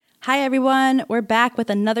Hi, everyone. We're back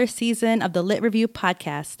with another season of the Lit Review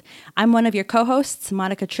podcast. I'm one of your co-hosts,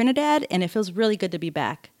 Monica Trinidad, and it feels really good to be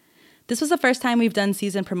back. This was the first time we've done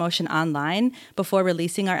season promotion online before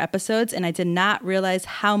releasing our episodes, and I did not realize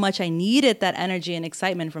how much I needed that energy and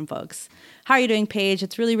excitement from folks. How are you doing, Paige?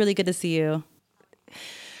 It's really, really good to see you.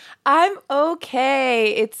 I'm okay.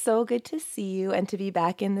 It's so good to see you and to be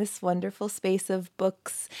back in this wonderful space of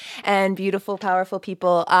books and beautiful, powerful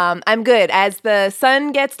people. I'm good. As the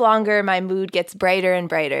sun gets longer, my mood gets brighter and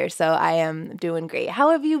brighter. So I am doing great.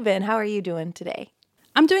 How have you been? How are you doing today?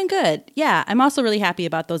 I'm doing good. Yeah, I'm also really happy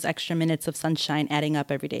about those extra minutes of sunshine adding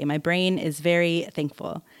up every day. My brain is very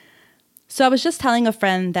thankful. So I was just telling a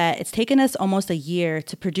friend that it's taken us almost a year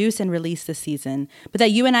to produce and release this season, but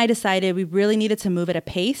that you and I decided we really needed to move at a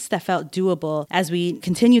pace that felt doable as we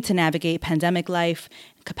continue to navigate pandemic life,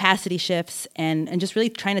 capacity shifts, and just really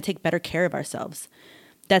trying to take better care of ourselves.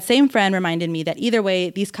 That same friend reminded me that either way,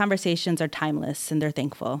 these conversations are timeless and they're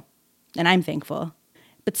thankful. And I'm thankful.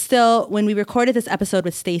 But still, when we recorded this episode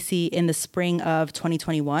with Stacy in the spring of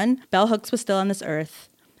 2021, Bell Hooks was still on this earth.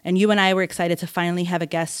 And you and I were excited to finally have a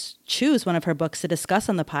guest choose one of her books to discuss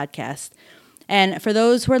on the podcast. And for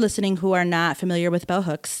those who are listening who are not familiar with Bell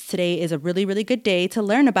Hooks, today is a really, really good day to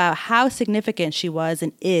learn about how significant she was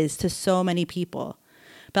and is to so many people.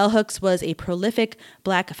 Bell Hooks was a prolific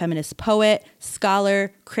Black feminist poet,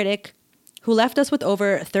 scholar, critic, who left us with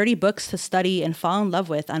over 30 books to study and fall in love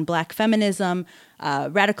with on Black feminism,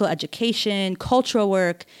 radical education, cultural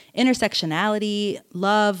work, intersectionality,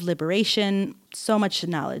 love, liberation, so much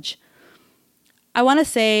knowledge. I want to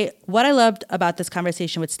say what I loved about this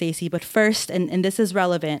conversation with Stacy, but first, and this is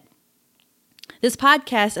relevant, this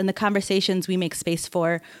podcast and the conversations we make space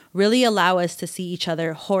for really allow us to see each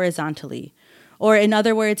other horizontally. Or in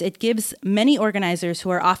other words, it gives many organizers who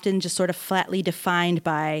are often just sort of flatly defined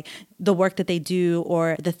by the work that they do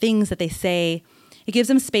or the things that they say, it gives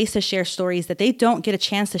them space to share stories that they don't get a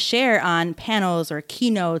chance to share on panels or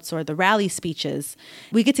keynotes or the rally speeches.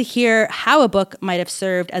 We get to hear how a book might have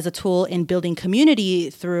served as a tool in building community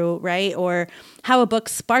through, right? Or how a book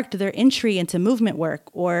sparked their entry into movement work,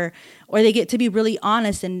 or they get to be really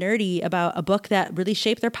honest and nerdy about a book that really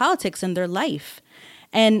shaped their politics and their life.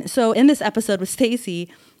 And so in this episode with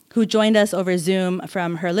Stacy, who joined us over Zoom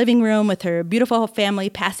from her living room with her beautiful family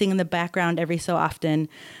passing in the background every so often,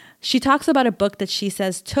 she talks about a book that she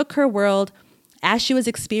says took her world as she was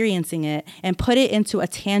experiencing it and put it into a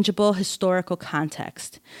tangible historical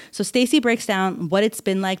context. So Stacy breaks down what it's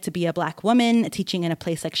been like to be a Black woman teaching in a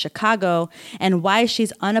place like Chicago and why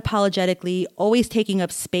she's unapologetically always taking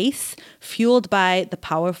up space fueled by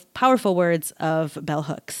the powerful words of Bell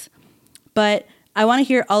Hooks. But I want to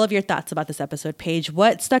hear all of your thoughts about this episode, Paige.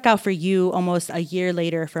 What stuck out for you almost a year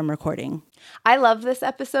later from recording? I love this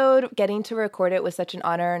episode. Getting to record it was such an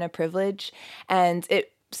honor and a privilege, and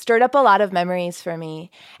it stirred up a lot of memories for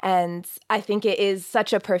me. And I think it is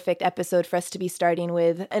such a perfect episode for us to be starting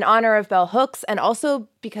with in honor of Bell Hooks, and also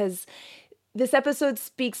because this episode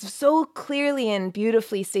speaks so clearly and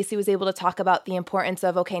beautifully. Stacy was able to talk about the importance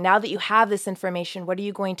of, okay, now that you have this information, what are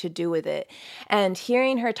you going to do with it? And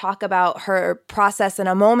hearing her talk about her process in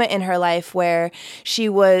a moment in her life where she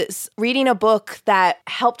was reading a book that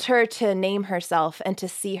helped her to name herself and to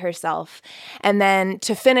see herself, and then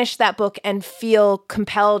to finish that book and feel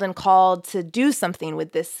compelled and called to do something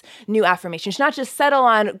with this new affirmation. She's not just settle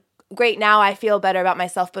on, great, now I feel better about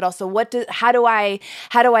myself, but also how do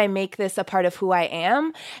I make this a part of who I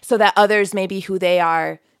am so that others may be who they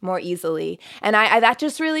are more easily? And I that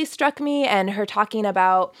just really struck me, and her talking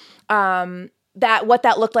about that what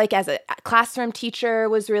that looked like as a classroom teacher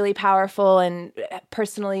was really powerful and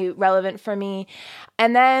personally relevant for me.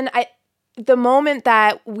 And then the moment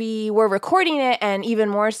that we were recording it, and even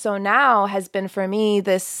more so now, has been for me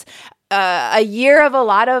this a year of a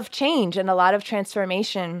lot of change and a lot of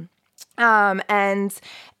transformation. And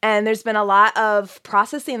there's been a lot of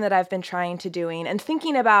processing that I've been trying to doing and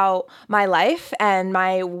thinking about my life and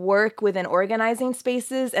my work within organizing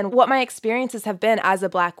spaces and what my experiences have been as a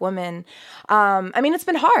Black woman. I mean, it's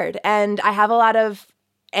been hard, and I have a lot of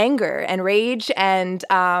anger and rage and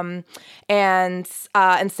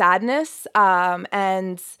sadness,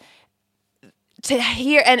 and to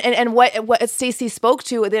hear and what Stacy spoke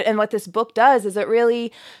to and what this book does is it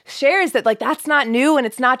really shares that, like, that's not new, and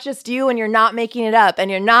it's not just you, and you're not making it up, and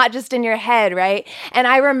you're not just in your head, right? And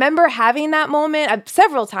I remember having that moment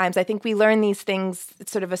several times. I think we learn these things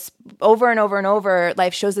sort of over and over and over.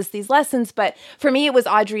 Life shows us these lessons, but for me, it was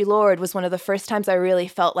Audre Lorde was one of the first times I really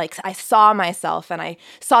felt like I saw myself and I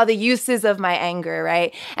saw the uses of my anger,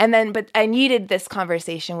 right? And then, but I needed this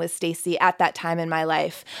conversation with Stacy at that time in my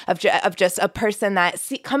life of just a person person that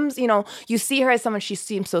comes, you see her as someone, she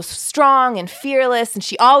seems so strong and fearless, and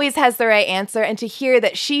she always has the right answer. And to hear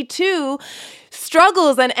that she too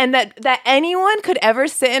struggles and that anyone could ever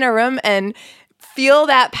sit in a room and feel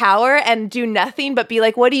that power and do nothing but be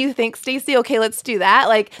like, what do you think, Stacy? Okay, let's do that.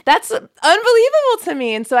 Like, that's unbelievable to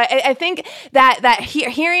me. And so I think that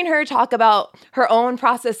hearing her talk about her own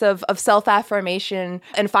process of self-affirmation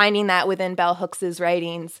and finding that within Bell Hooks's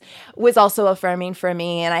writings was also affirming for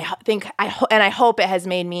me. And I hope it has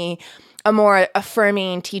made me a more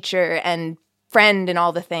affirming teacher and friend and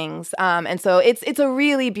all the things. And so it's a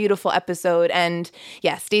really beautiful episode. And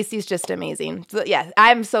yeah, Stacy's just amazing. So yeah,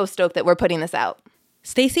 I'm so stoked that we're putting this out.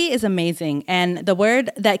 Stacy is amazing. And the word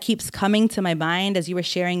that keeps coming to my mind as you were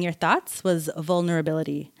sharing your thoughts was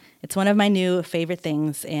vulnerability. It's one of my new favorite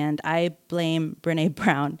things, and I blame Brené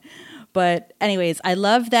Brown. But anyways, I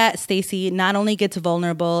love that Stacy not only gets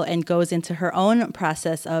vulnerable and goes into her own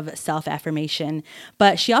process of self-affirmation,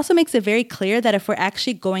 but she also makes it very clear that if we're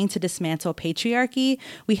actually going to dismantle patriarchy,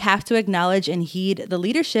 we have to acknowledge and heed the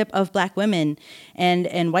leadership of Black women.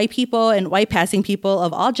 And white people and white passing people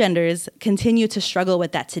of all genders continue to struggle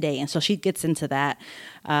with that today. And so she gets into that.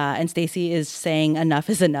 And Stacy is saying enough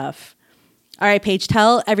is enough. All right, Paige,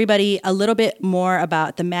 tell everybody a little bit more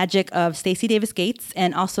about the magic of Stacy Davis Gates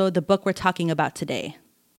and also the book we're talking about today.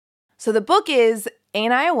 So the book is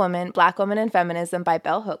Ain't I a Woman? Black Women and Feminism by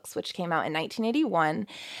Bell Hooks, which came out in 1981.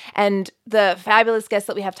 And the fabulous guest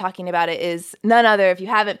that we have talking about it is none other, if you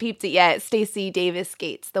haven't peeped it yet, Stacy Davis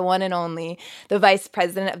Gates, the one and only, the vice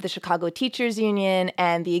president of the Chicago Teachers Union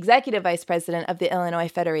and the executive vice president of the Illinois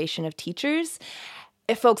Federation of Teachers.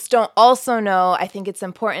 If folks don't also know, I think it's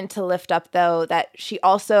important to lift up, though, that she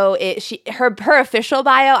also her official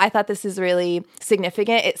bio, I thought this is really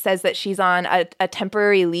significant. It says that she's on a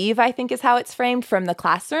temporary leave, I think is how it's framed, from the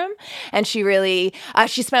classroom. And she really,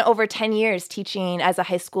 she spent over 10 years teaching as a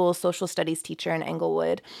high school social studies teacher in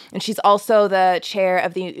Englewood. And she's also the chair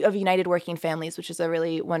of United Working Families, which is a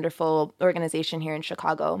really wonderful organization here in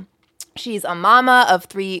Chicago. She's a mama of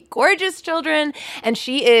 3 gorgeous children, and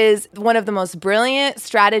she is one of the most brilliant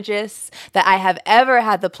strategists that I have ever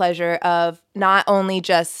had the pleasure of not only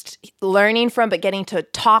just learning from, but getting to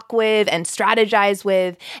talk with and strategize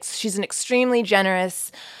with. She's an extremely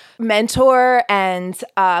generous mentor and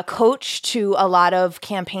coach to a lot of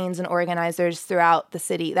campaigns and organizers throughout the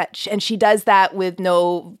city. And she does that with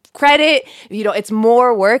no credit. It's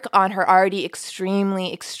more work on her already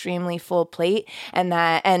extremely, extremely full plate. And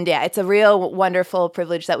yeah, it's a real wonderful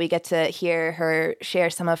privilege that we get to hear her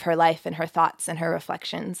share some of her life and her thoughts and her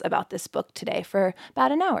reflections about this book today for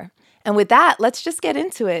about an hour. And with that, let's just get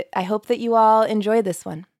into it. I hope that you all enjoy this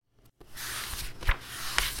one.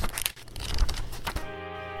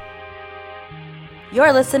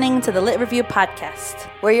 You're listening to the Lit Review Podcast.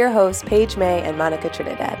 We're your hosts, Paige May and Monica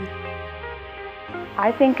Trinidad.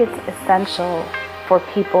 I think it's essential for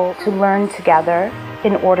people to learn together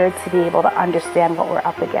in order to be able to understand what we're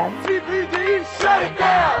up against. CPD, shut it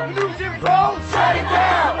down! Lose your control, shut it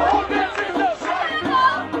down! Hold this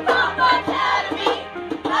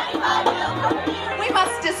We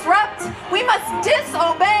must disrupt, we must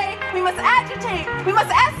disobey, we must agitate, we must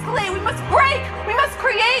escalate, we must break, we must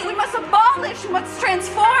create, we must abolish, we must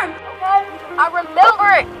transform. I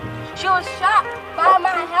remember she was shot by my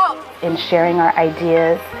house. In sharing our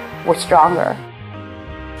ideas, we're stronger.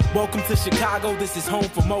 Welcome to Chicago, this is home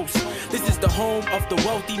for most. This is the home of the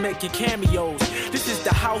wealthy making cameos. This is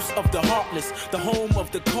the house of the heartless, the home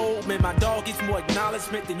of the cold. Man, my dog gets more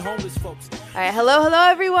acknowledgement than homeless folks. All right, hello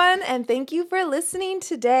everyone, and thank you for listening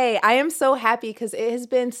today. I am so happy because it has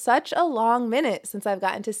been such a long minute since I've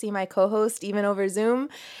gotten to see my co-host even over Zoom.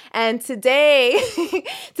 And today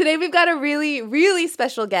we've got a really, really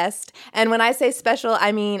special guest. And when I say special,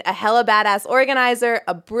 I mean a hella badass organizer,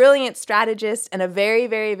 a brilliant strategist, and a very,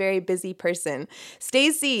 very, very busy person.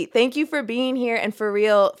 Stacy, thank you for being here and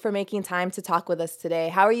for making time to talk with us today.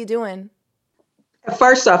 How are you doing?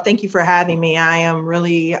 First off, thank you for having me. I am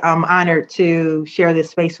really honored to share this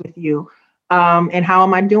space with you. And how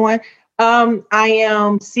am I doing? I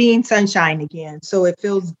am seeing sunshine again. So it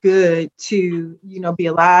feels good to, be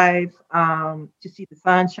alive, to see the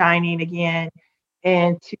sun shining again,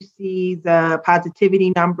 and to see the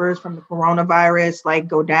positivity numbers from the coronavirus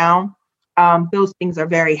go down. Those things are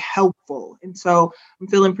very helpful. And so I'm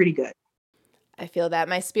feeling pretty good. I feel that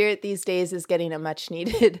my spirit these days is getting a much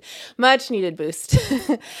needed boost.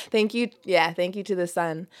 Thank you. Yeah. Thank you to the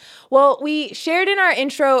sun. Well, we shared in our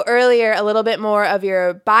intro earlier a little bit more of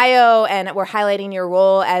your bio, and we're highlighting your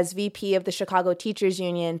role as VP of the Chicago Teachers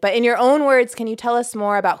Union. But in your own words, can you tell us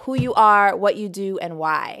more about who you are, what you do, and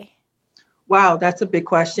why? Wow, that's a big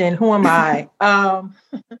question. Who am I? I'm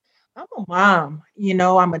a mom.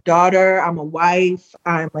 I'm a daughter. I'm a wife.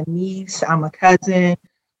 I'm a niece. I'm a cousin.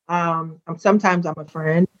 Sometimes I'm a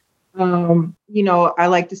friend. I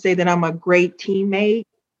like to say that I'm a great teammate.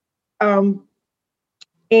 Um,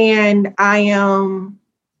 and I am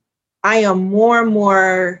more and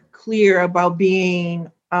more clear about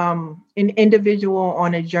being an individual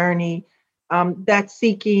on a journey that's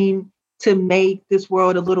seeking to make this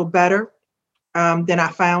world a little better than I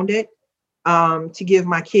found it. To give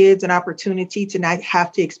my kids an opportunity to not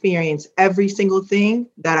have to experience every single thing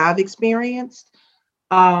that I've experienced.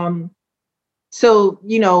 Um, so,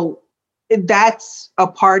 that's a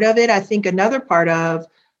part of it. I think another part of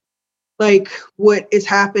like what is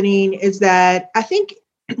happening is that I think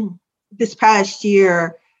this past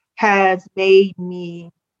year has made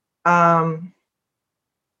me um,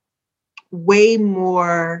 way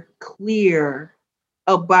more clear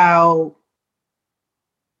about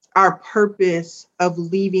our purpose of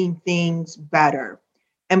leaving things better.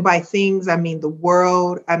 And by things, I mean the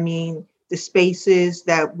world, I mean the spaces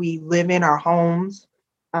that we live in, our homes,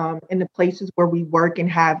 and the places where we work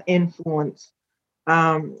and have influence.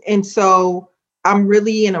 And so I'm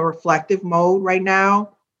really in a reflective mode right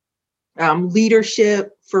now.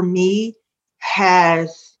 Leadership for me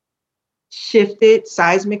has shifted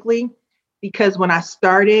seismically because when I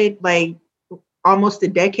started, like almost a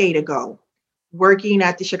decade ago, working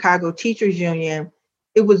at the Chicago Teachers Union,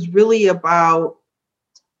 it was really about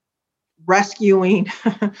rescuing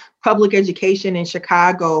public education in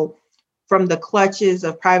Chicago from the clutches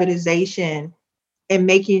of privatization and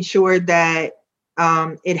making sure that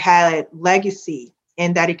it had legacy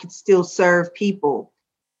and that it could still serve people.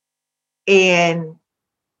 And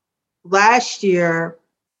last year,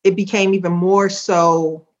 it became even more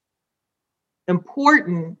so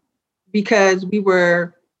important because we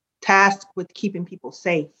were tasked with keeping people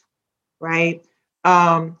safe, right?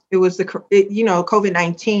 It was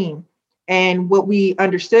COVID-19. And what we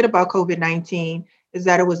understood about COVID-19 is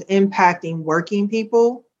that it was impacting working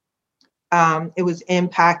people, it was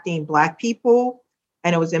impacting Black people,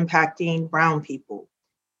 and it was impacting Brown people.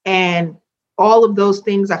 And all of those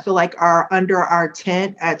things I feel like are under our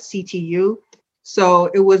tent at CTU. So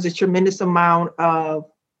it was a tremendous amount of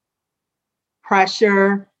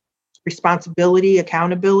pressure, responsibility,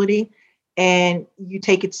 accountability, and you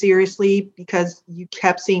take it seriously because you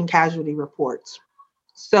kept seeing casualty reports.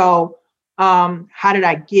 So, how did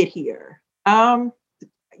I get here?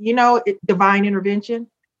 Divine intervention.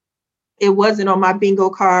 It wasn't on my bingo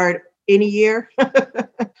card any year.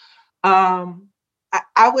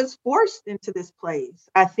 I was forced into this place.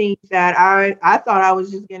 I think that I thought I was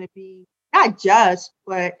just going to be not just,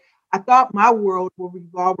 but I thought my world would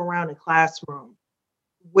revolve around a classroom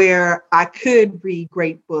where I could read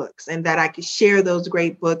great books and that I could share those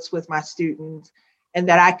great books with my students and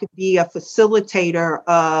that I could be a facilitator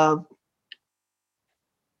of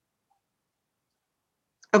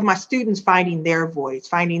my students finding their voice,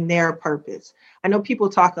 finding their purpose. I know people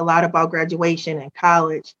talk a lot about graduation and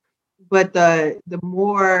college, but the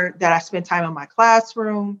more that I spent time in my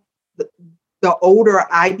classroom, the older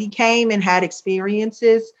I became and had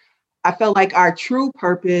experiences, I felt like our true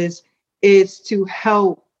purpose is to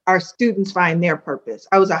help our students find their purpose.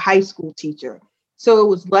 I was a high school teacher, so it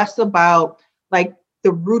was less about like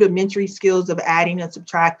the rudimentary skills of adding and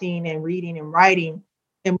subtracting and reading and writing,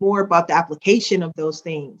 and more about the application of those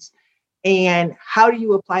things. And how do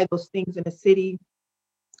you apply those things in a city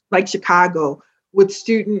like Chicago with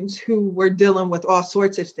students who were dealing with all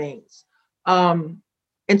sorts of things?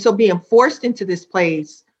 And so being forced into this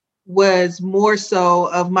place was more so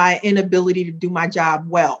of my inability to do my job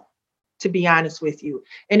well, to be honest with you.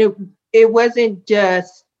 And it wasn't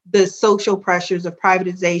just the social pressures of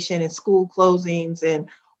privatization and school closings and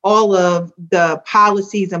all of the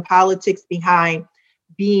policies and politics behind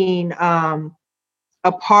being a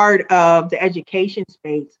part of the education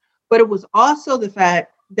space, but it was also the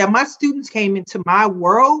fact that my students came into my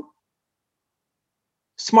world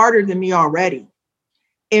smarter than me already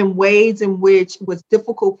in ways in which was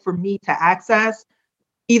difficult for me to access,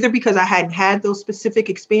 either because I hadn't had those specific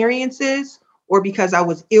experiences or because I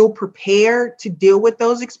was ill prepared to deal with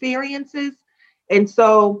those experiences. And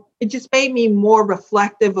so it just made me more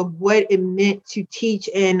reflective of what it meant to teach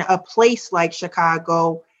in a place like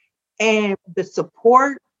Chicago and the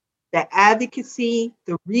support, the advocacy,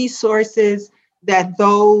 the resources that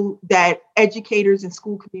educators and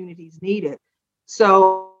school communities needed.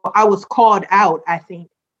 So I was called out, I think,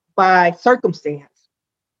 by circumstance.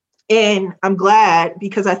 And I'm glad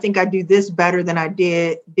because I think I do this better than I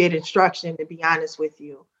did instruction, to be honest with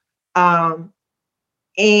you. And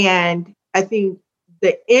I think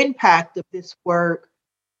the impact of this work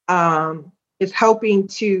is helping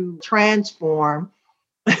to transform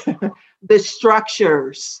the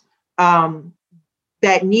structures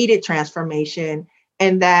that needed transformation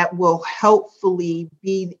and that will helpfully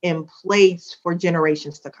be in place for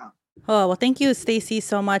generations to come. Oh, well, thank you, Stacy,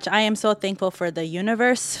 so much. I am so thankful for the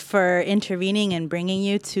universe for intervening and bringing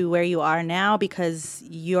you to where you are now, because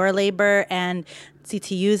your labor and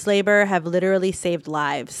CTU's labor have literally saved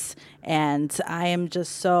lives. And I am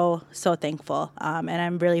just so thankful. And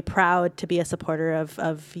I'm really proud to be a supporter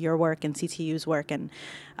of your work and CTU's work. And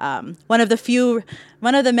one of the few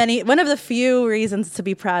reasons to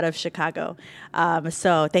be proud of Chicago.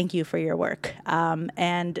 So thank you for your work.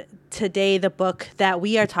 And today, the book that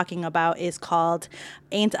we are talking about is called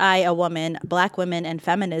Ain't I a Woman? Black Women and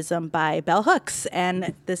Feminism by Bell Hooks.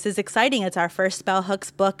 And this is exciting. It's our first Bell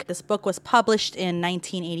Hooks book. This book was published in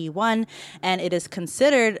 1981, and it is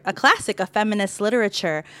considered a classic of feminist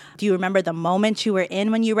literature. Do you remember the moment you were in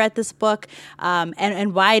when you read this book?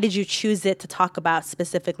 And why did you choose it to talk about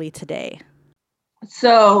specifically today?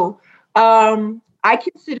 So I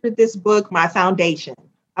consider this book my foundation.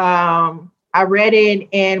 I read it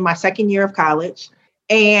in my second year of college,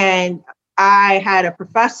 and I had a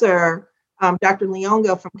professor, Dr.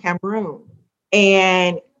 Leonga from Cameroon,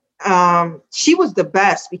 and she was the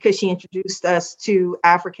best because she introduced us to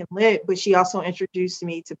African Lit, but she also introduced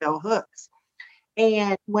me to Bell Hooks.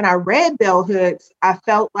 And when I read Bell Hooks, I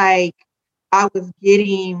felt like I was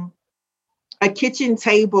getting a kitchen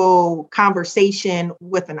table conversation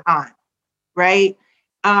with an aunt, right?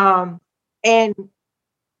 And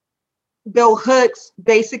Bell Hooks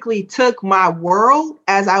basically took my world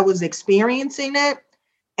as I was experiencing it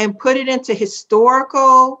and put it into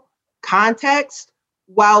historical context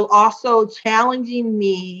while also challenging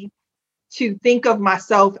me to think of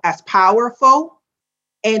myself as powerful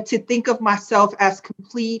and to think of myself as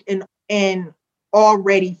complete and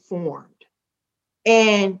already formed.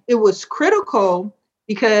 And it was critical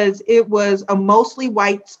because it was a mostly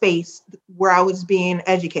white space where I was being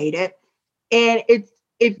educated. And if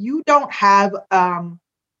you don't have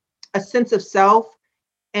a sense of self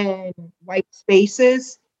in white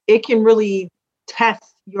spaces, it can really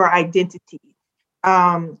test your identity.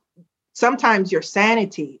 Sometimes your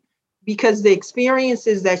sanity, because the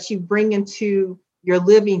experiences that you bring into your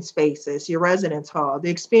living spaces, your residence hall,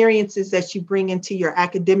 the experiences that you bring into your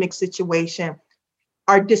academic situation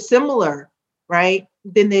are dissimilar, right,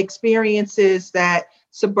 than the experiences that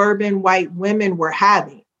suburban white women were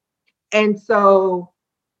having. And so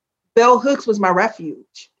Bell Hooks was my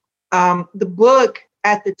refuge. The book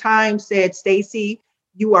at the time said, Stacy,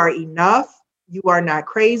 you are enough, you are not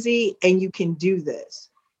crazy, and you can do this.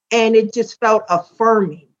 And it just felt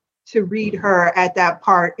affirming to read her at that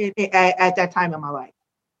at that time in my life.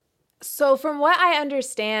 So from what I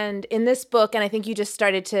understand in this book, and I think you just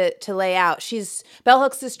started to lay out, Bell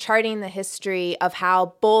Hooks is charting the history of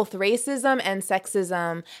how both racism and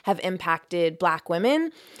sexism have impacted Black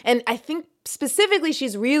women. And I think specifically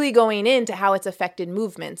she's really going into how it's affected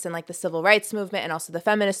movements and like the civil rights movement and also the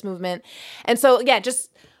feminist movement. And so, yeah, just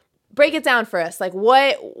break it down for us. Like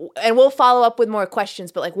what, and we'll follow up with more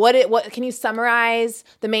questions, but like what can you summarize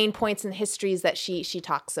the main points and histories that she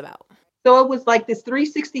talks about? So it was like this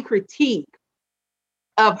 360 critique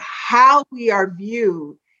of how we are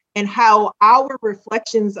viewed and how our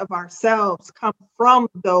reflections of ourselves come from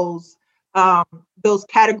those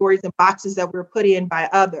categories and boxes that we're put in by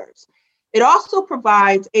others. It also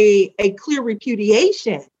provides a clear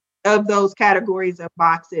repudiation of those categories and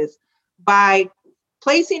boxes by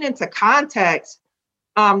placing into context,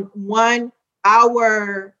 one,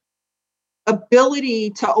 our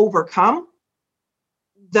ability to overcome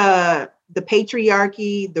the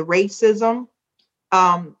patriarchy, the racism,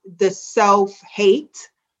 the self-hate,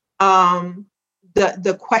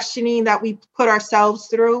 the questioning that we put ourselves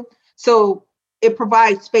through. So it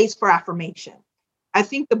provides space for affirmation. I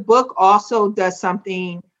think the book also does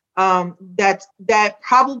something that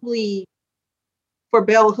probably for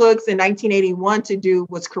Bell Hooks in 1981 to do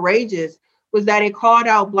was courageous, was that it called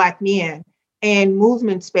out Black men and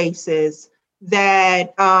movement spaces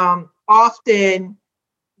that often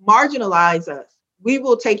marginalize us. We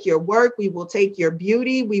will take your work, we will take your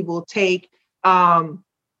beauty, we will take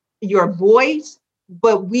your voice,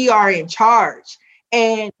 but we are in charge.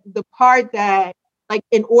 And the part that, like,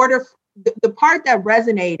 the part that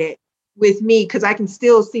resonated with me, because I can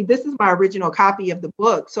still see, this is my original copy of the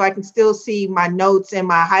book, so I can still see my notes and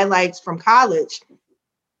my highlights from college,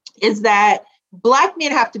 is that Black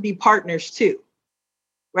men have to be partners too,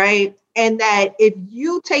 right? And that if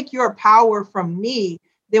you take your power from me,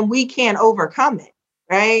 then we can't overcome it,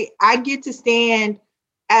 right? I get to stand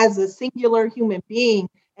as a singular human being,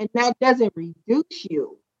 and that doesn't reduce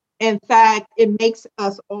you. In fact, it makes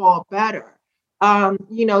us all better.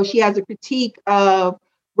 She has a critique of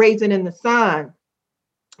Raising in the Sun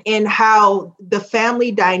and how the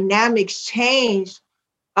family dynamics changed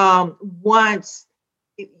once,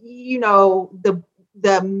 the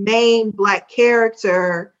main Black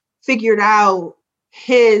character figured out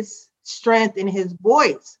his strength and his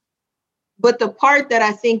voice. But the part that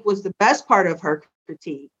I think was the best part of her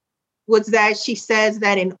critique was that she says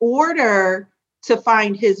that in order to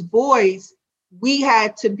find his voice, we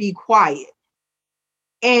had to be quiet.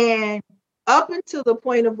 And up until the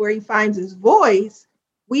point of where he finds his voice,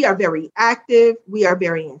 we are very active, we are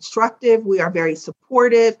very instructive, we are very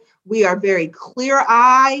supportive, we are very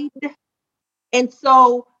clear-eyed. And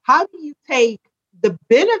so how do you take the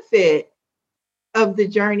benefit of the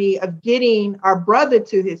journey of getting our brother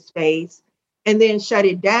to his space and then shut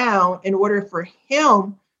it down in order for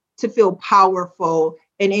him to feel powerful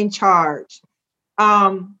and in charge?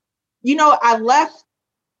 I left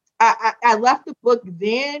the book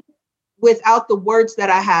then without the words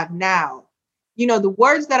that I have now. The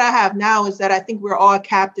words that I have now is that I think we're all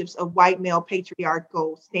captives of white male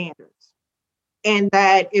patriarchal standards. And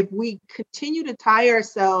that if we continue to tie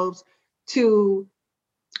ourselves to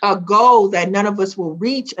a goal that none of us will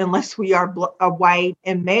reach unless we are white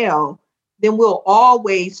and male, then we'll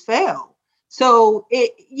always fail. So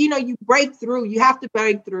you break through, you have to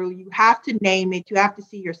break through, you have to name it, you have to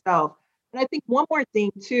see yourself. And I think one more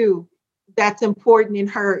thing too, that's important in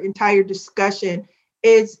her entire discussion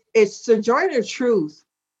is Sojourner Truth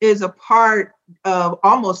is a part of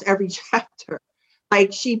almost every chapter.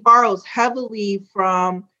 Like she borrows heavily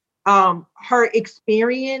from her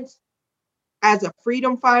experience as a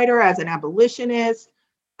freedom fighter, as an abolitionist,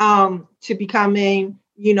 to becoming,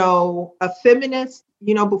 a feminist,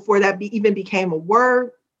 before that even became a word.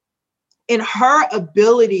 And her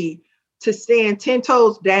ability to stand 10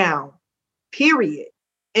 toes down, period,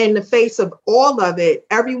 in the face of all of it,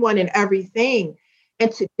 everyone and everything.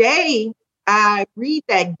 And today I read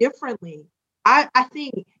that differently. I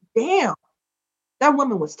think, damn, that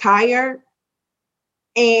woman was tired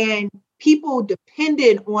and people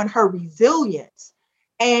depended on her resilience.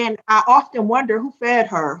 And I often wonder who fed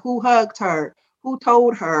her, who hugged her, who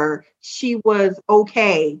told her she was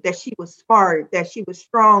okay, that she was smart, that she was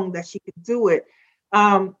strong, that she could do it,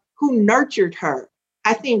 who nurtured her.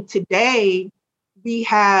 I think today we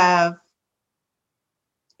have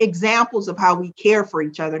examples of how we care for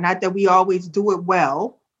each other, not that we always do it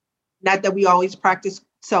well, not that we always practice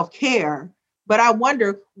self-care, but I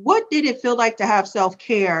wonder, what did it feel like to have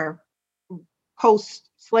self-care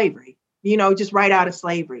post-slavery, just right out of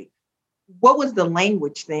slavery? What was the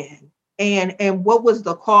language then? And what was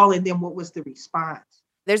the call? And then what was the response?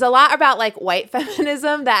 There's a lot about like white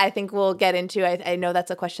feminism that I think we'll get into. I know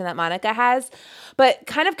that's a question that Monica has, but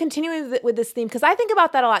kind of continuing with this theme, because I think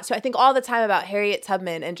about that a lot too. I think all the time about Harriet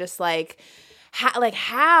Tubman and just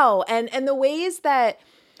how and the ways that,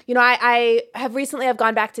 I have recently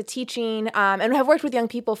gone back to teaching and have worked with young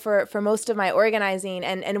people for most of my organizing.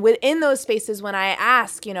 And within those spaces, when I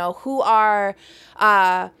ask, who are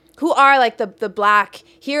like the Black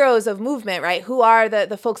heroes of movement, right? Who are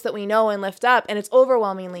the folks that we know and lift up? And it's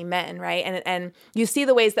overwhelmingly men, right? And you see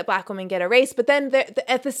the ways that Black women get erased. But then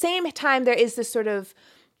at the same time, there is this sort of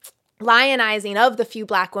lionizing of the few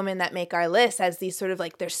Black women that make our list as these sort of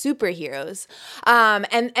like they're superheroes.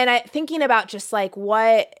 And I thinking about just like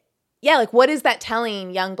what is that telling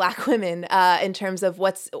young Black women in terms of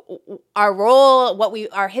what's our role,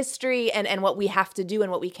 our history, and what we have to do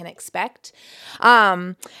and what we can expect.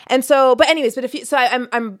 I'm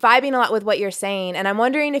vibing a lot with what you're saying, and I'm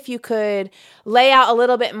wondering if you could lay out a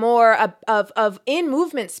little bit more of in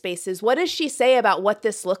movement spaces. What does she say about what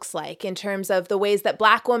this looks like in terms of the ways that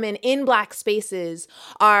Black women in Black spaces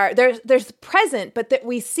are there's present, but that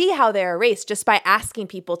we see how they're erased just by asking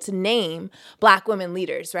people to name Black women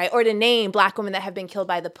leaders, right? Or to name Black women that have been killed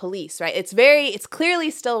by the police, right? It's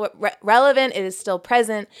clearly still relevant. It is still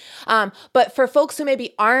present. But for folks who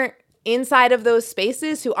maybe aren't inside of those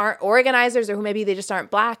spaces, who aren't organizers, or who maybe they just aren't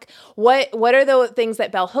Black, what are the things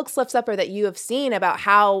that Bell Hooks lifts up or that you have seen about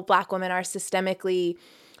how Black women are systemically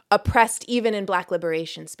oppressed even in Black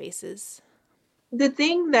liberation spaces? The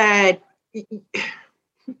thing that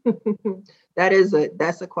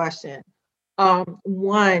that's a question.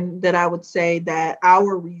 One that I would say that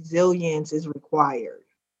our resilience is required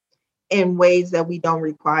in ways that we don't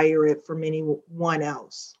require it from anyone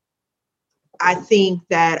else. I think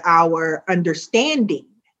that our understanding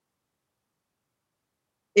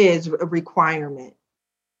is a requirement.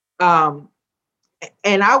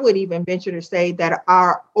 And I would even venture to say that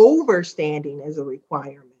our overstanding is a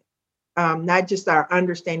requirement, not just our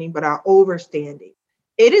understanding, but our overstanding.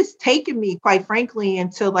 It has taken me, quite frankly,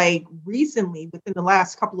 until like recently, within the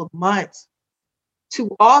last couple of months,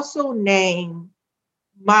 to also name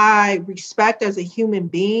my respect as a human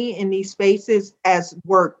being in these spaces as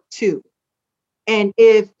work too. And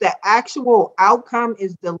if the actual outcome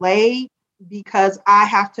is delayed because I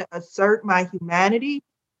have to assert my humanity,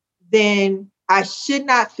 then I should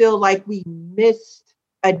not feel like we missed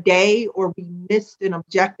a day or we missed an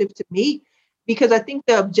objective to meet, because I think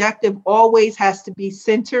the objective always has to be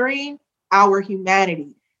centering our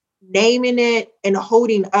humanity, naming it and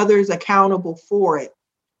holding others accountable for it.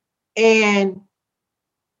 And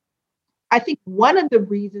I think one of the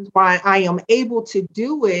reasons why I am able to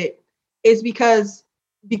do it is because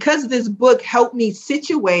this book helped me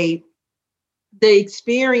situate the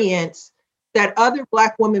experience that other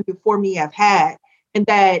Black women before me have had, and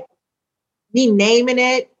that me naming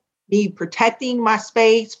it, me protecting my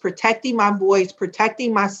space, protecting my voice,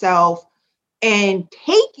 protecting myself, and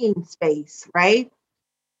taking space, right,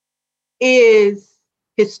 is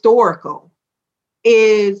historical,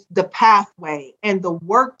 is the pathway and the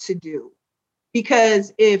work to do.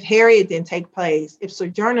 Because if Harriet didn't take place, if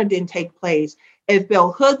Sojourner didn't take place, if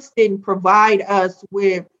Bell Hooks didn't provide us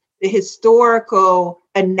with the historical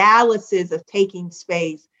analysis of taking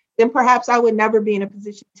space, then perhaps I would never be in a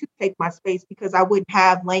position to take my space, because I wouldn't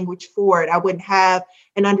have language for it. I wouldn't have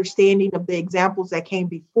an understanding of the examples that came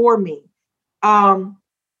before me. And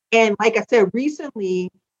like I said, recently,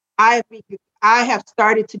 I have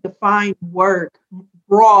started to define work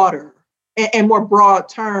broader and more broad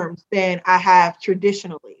terms than I have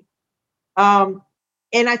traditionally. And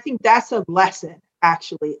I think that's a lesson,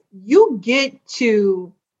 actually. You get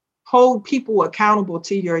to hold people accountable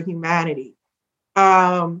to your humanity.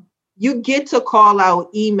 You get to call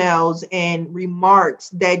out emails and remarks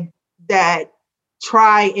that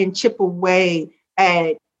try and chip away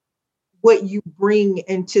at what you bring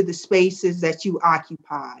into the spaces that you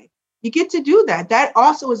occupy. You get to do that. That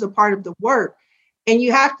also is a part of the work. And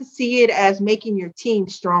you have to see it as making your team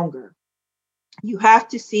stronger. You have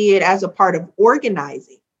to see it as a part of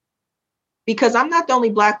organizing, because I'm not the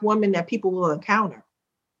only Black woman that people will encounter.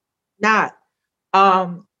 Not.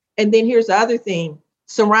 And then here's the other thing.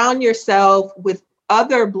 Surround yourself with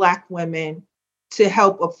other Black women to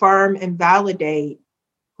help affirm and validate,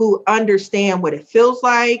 who understand what it feels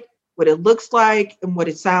like, what it looks like, and what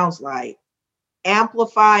it sounds like.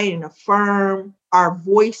 Amplify and affirm our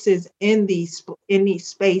voices in these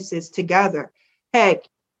spaces together. Heck,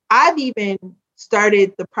 I've even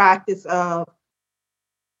started the practice of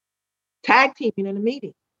tag teaming in a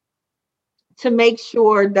meeting to make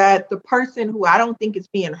sure that the person who I don't think is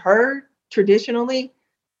being heard traditionally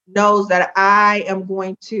knows that I am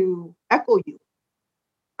going to echo you.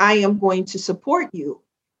 I am going to support you.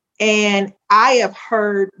 And I have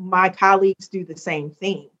heard my colleagues do the same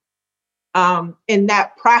thing. And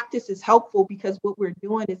that practice is helpful, because what we're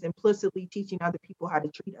doing is implicitly teaching other people how to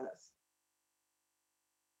treat us.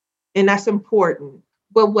 And that's important.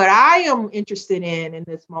 But what I am interested in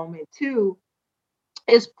this moment too,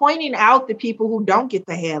 is pointing out the people who don't get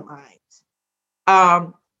the headlines,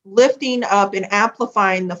 lifting up and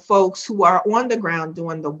amplifying the folks who are on the ground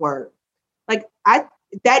doing the work. Like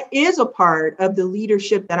that is a part of the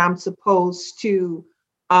leadership that I'm supposed to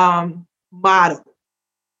model.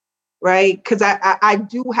 Right? Because I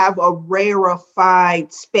do have a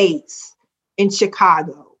rarefied space in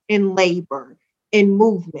Chicago, in labor, in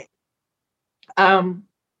movement.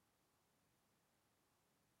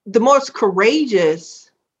 The most courageous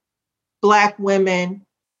Black women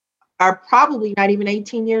are probably not even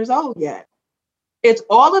 18 years old yet. It's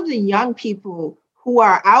all of the young people who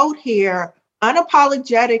are out here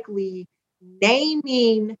unapologetically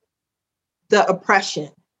naming the oppression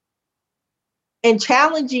and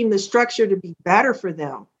challenging the structure to be better for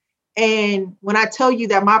them. And when I tell you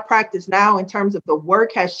that my practice now in terms of the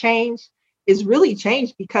work has changed, it's really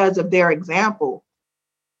changed because of their example.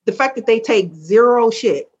 The fact that they take zero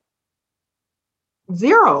shit,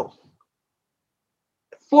 zero,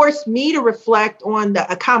 forced me to reflect on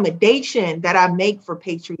the accommodation that I make for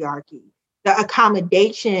patriarchy, the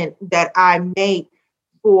accommodation that I make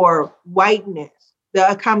for whiteness, the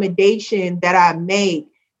accommodation that I make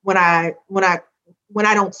when I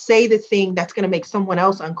don't say the thing that's going to make someone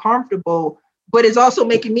else uncomfortable, but is also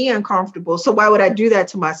making me uncomfortable. So why would I do that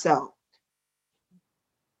to myself?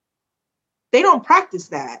 They don't practice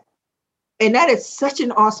that. And that is such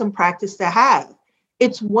an awesome practice to have.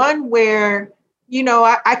 It's one where,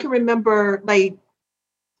 I can remember, like,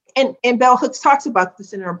 and Bell Hooks talks about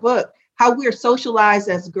this in her book, how we're socialized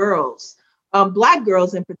as girls, Black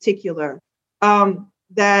girls in particular,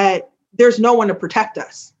 that there's no one to protect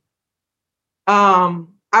us.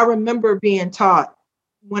 I remember being taught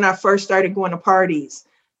when I first started going to parties,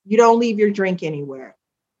 you don't leave your drink anywhere.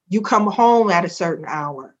 You come home at a certain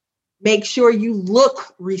hour. Make sure you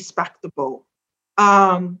look respectable.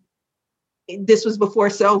 This was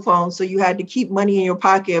before cell phones, so you had to keep money in your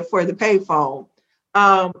pocket for the payphone.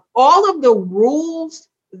 All of the rules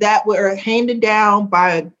that were handed down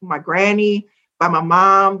by my granny, by my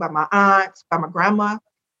mom, by my aunts, by my grandma,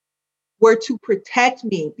 were to protect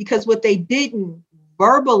me, because what they didn't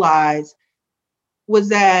verbalize was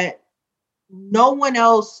that no one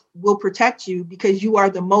else will protect you because you are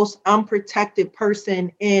the most unprotected person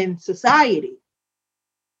in society.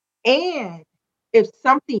 And if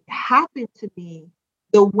something happened to me,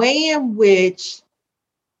 the way in which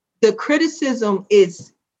the criticism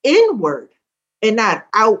is inward and not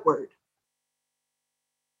outward.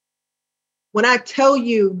 When I tell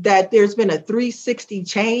you that there's been a 360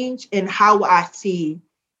 change in how I see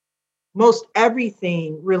most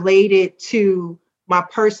everything related to my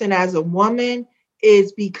person as a woman,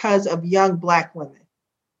 is because of young Black women.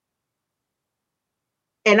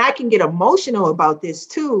 And I can get emotional about this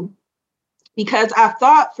too, because I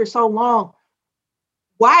thought for so long,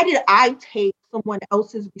 why did I take someone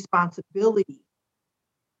else's responsibility?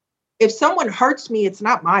 If someone hurts me, it's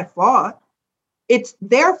not my fault. It's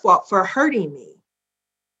their fault for hurting me.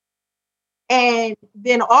 And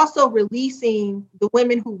then also releasing the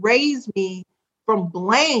women who raised me from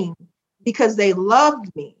blame because they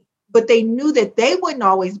loved me, but they knew that they wouldn't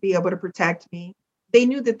always be able to protect me. They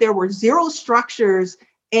knew that there were zero structures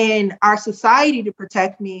in our society to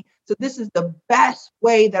protect me. So this is the best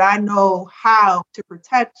way that I know how to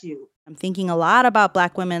protect you. I'm thinking a lot about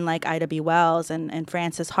Black women like Ida B. Wells and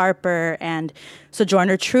Frances Harper and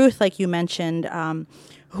Sojourner Truth, like you mentioned,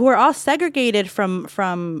 who are all segregated from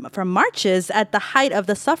marches at the height of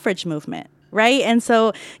the suffrage movement, right? And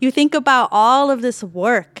so you think about all of this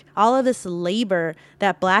work, all of this labor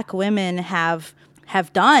that Black women have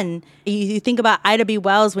done. You think about Ida B.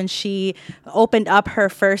 Wells when she opened up her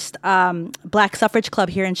first Black suffrage club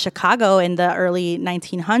here in Chicago in the early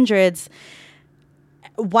 1900s.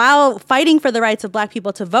 While fighting for the rights of Black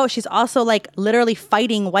people to vote, she's also like literally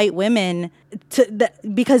fighting white women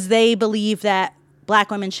because they believe that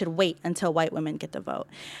Black women should wait until white women get the vote.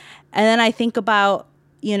 And then I think about,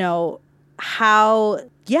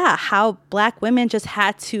 how Black women just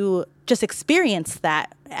had to just experience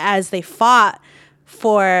that as they fought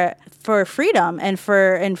for freedom and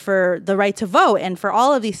for the right to vote and for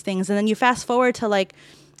all of these things. And then you fast forward to like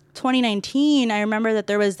 2019, I remember that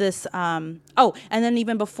there was this, and then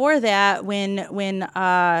even before that, when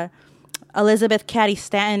Elizabeth Cady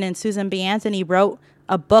Stanton and Susan B. Anthony wrote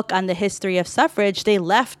a book on the history of suffrage, they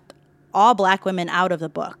left all Black women out of the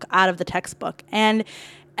book, out of the textbook. And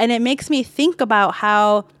it makes me think about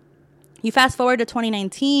how you fast forward to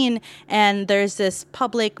 2019 and there's this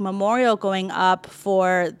public memorial going up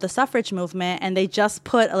for the suffrage movement, and they just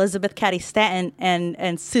put Elizabeth Cady Stanton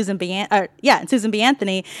and Susan B.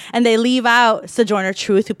 Anthony, and they leave out Sojourner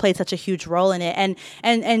Truth, who played such a huge role in it.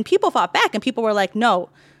 And people fought back, and people were like, no,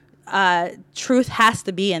 truth has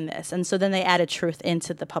to be in this. And so then they added truth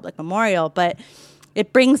into the public memorial. But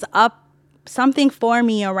it brings up something for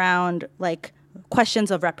me around like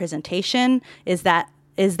questions of representation. Is that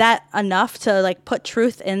enough to like put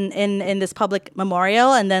truth in this public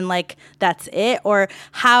memorial and then like that's it? Or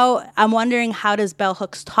I'm wondering, how does Bell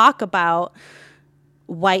Hooks talk about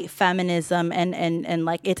white feminism and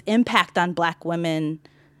like its impact on Black women,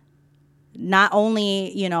 not only,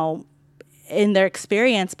 in their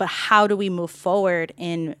experience, but how do we move forward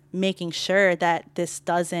in making sure that this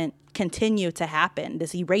doesn't continue to happen,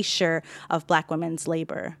 this erasure of Black women's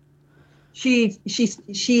labor? She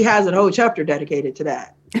has a whole chapter dedicated to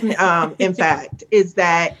that. In fact, is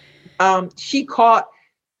that she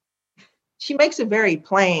makes it very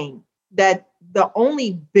plain that the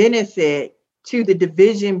only benefit to the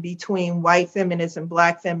division between white feminists and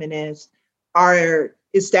Black feminists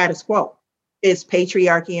is status quo, is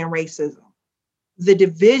patriarchy and racism. The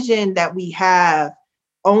division that we have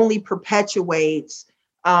only perpetuates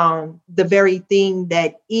the very thing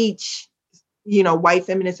that each white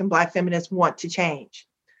feminists and Black feminists want to change.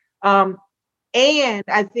 And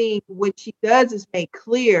I think what she does is make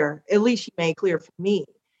clear, at least she made clear for me,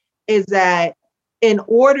 is that in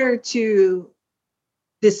order to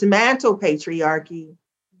dismantle patriarchy,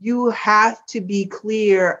 you have to be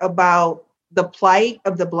clear about the plight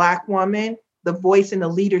of the Black woman, the voice and the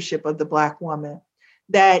leadership of the Black woman.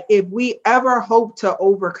 That if we ever hope to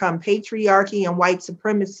overcome patriarchy and white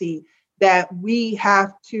supremacy, that we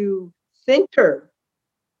have to center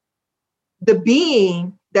the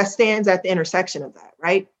being that stands at the intersection of that,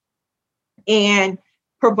 right? And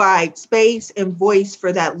provide space and voice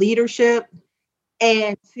for that leadership,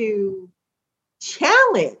 and to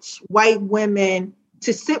challenge white women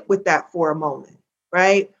to sit with that for a moment,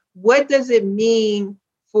 right? What does it mean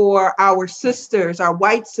for our sisters, our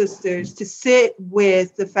white sisters, to sit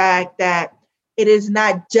with the fact that it is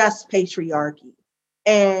not just patriarchy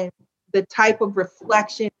and the type of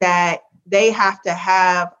reflection that they have to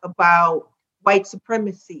have about white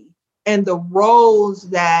supremacy and the roles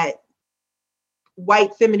that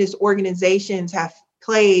white feminist organizations have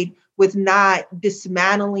played with not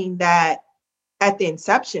dismantling that at the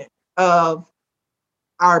inception of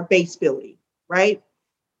our base building, right?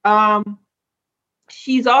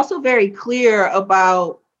 She's also very clear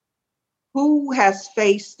about who has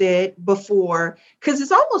faced it before, because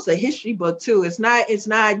it's almost a history book too. It's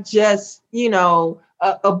not just,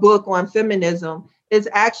 a book on feminism. It's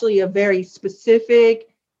actually a very specific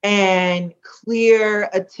and clear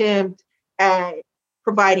attempt at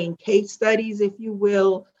providing case studies, if you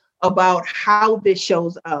will, about how this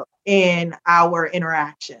shows up in our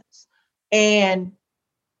interactions. And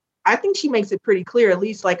I think she makes it pretty clear, at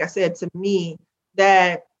least like I said to me,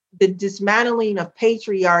 that the dismantling of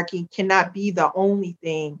patriarchy cannot be the only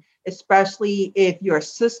thing, especially if your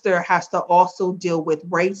sister has to also deal with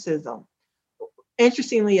racism.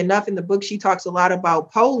 Interestingly enough, in the book, she talks a lot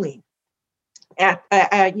about polling during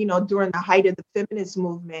the height of the feminist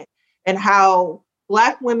movement, and how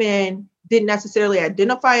Black women didn't necessarily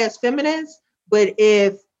identify as feminists, but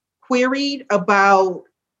if queried about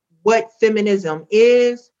what feminism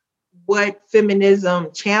is, what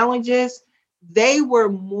feminism challenges, they were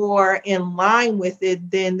more in line with it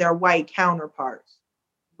than their white counterparts.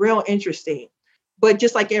 Real interesting. But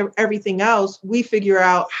just like everything else, we figure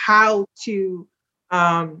out how to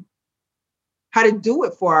do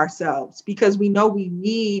it for ourselves, because we know we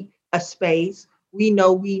need a space. We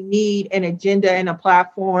know we need an agenda and a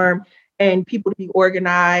platform and people to be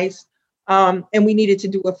organized. And we needed to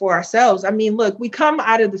do it for ourselves. I mean, look, we come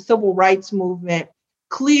out of the civil rights movement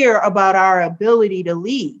clear about our ability to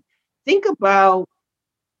lead. Think about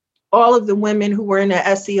all of the women who were in the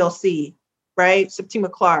SCLC, right? Septima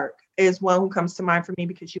Clark is one who comes to mind for me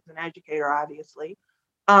because she was an educator, obviously.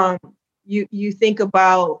 You think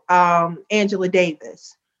about Angela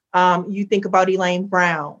Davis. You think about Elaine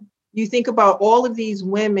Brown. You think about all of these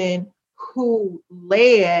women who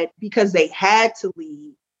led because they had to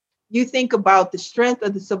lead. You think about the strength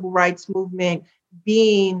of the civil rights movement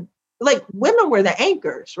being like women were the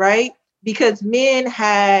anchors, right? Because men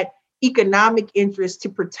had economic interests to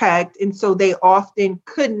protect. And so they often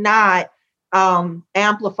could not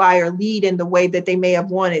amplify or lead in the way that they may have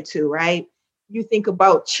wanted to, right? You think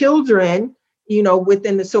about children,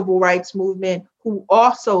 within the civil rights movement who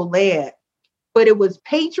also led, but it was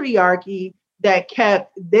patriarchy that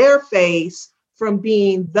kept their face from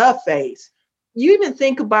being the face. You even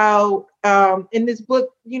think about, in this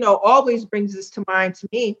book, always brings this to mind to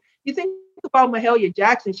me. You think about Mahalia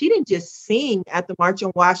Jackson. She didn't just sing at the March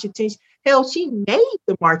on Washington. Hell, she made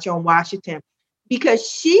the March on Washington because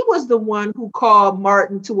she was the one who called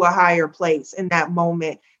Martin to a higher place in that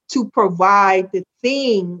moment to provide the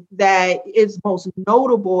thing that is most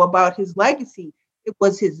notable about his legacy. It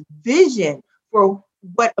was his vision for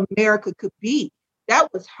what America could be. That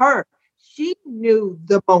was her. She knew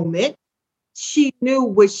the moment. She knew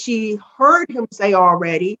what she heard him say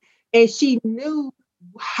already, and she knew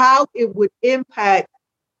how it would impact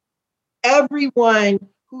everyone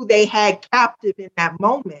who they had captive in that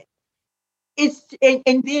moment.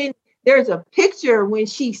 And then there's a picture when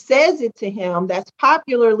she says it to him that's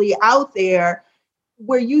popularly out there,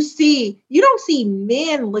 where you don't see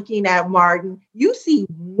men looking at Martin, you see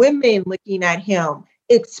women looking at him,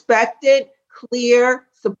 expectant, clear,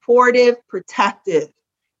 supportive, protective.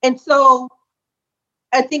 And so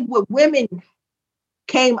I think what women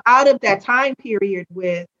came out of that time period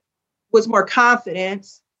with was more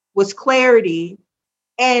confidence, was clarity.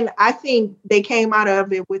 And I think they came out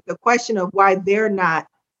of it with the question of why they're not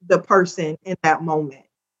the person in that moment,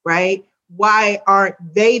 right? Why aren't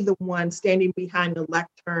they the one standing behind the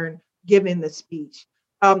lectern giving the speech?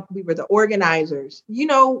 We were the organizers.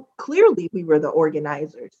 Clearly we were the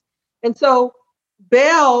organizers. And so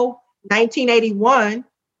Belle, 1981,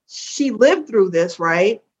 she lived through this,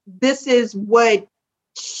 right? This is what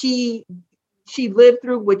she lived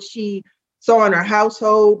through, what she saw in her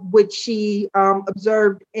household, which she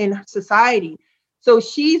observed in society. So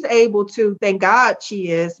she's able to, thank God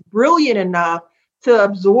she is brilliant enough to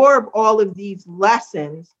absorb all of these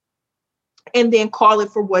lessons and then call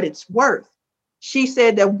it for what it's worth. She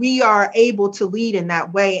said that we are able to lead in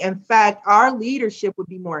that way. In fact, our leadership would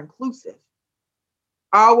be more inclusive.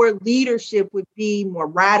 Our leadership would be more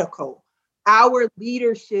radical. Our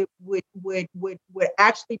leadership would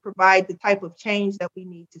actually provide the type of change that we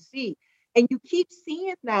need to see. And you keep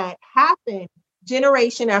seeing that happen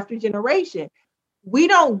generation after generation. We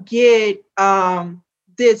don't get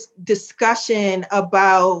this discussion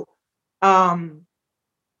about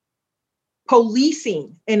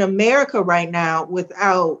policing in America right now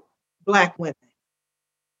without Black women.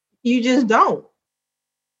 You just don't.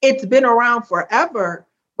 It's been around forever,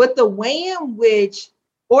 but the way in which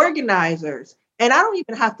organizers, and I don't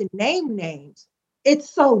even have to name names, it's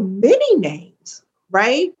so many names,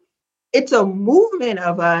 right? It's a movement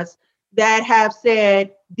of us that have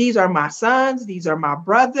said, these are my sons, these are my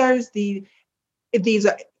brothers, these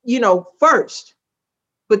are, first.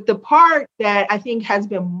 But the part that I think has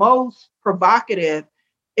been most provocative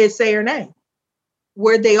is say her name,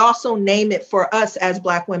 where they also name it for us as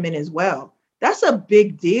Black women as well. That's a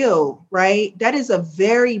big deal, right? That is a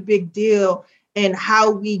very big deal in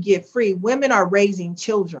how we get free. Women are raising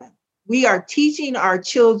children. We are teaching our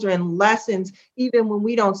children lessons, even when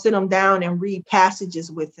we don't sit them down and read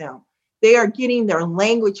passages with them. They are getting their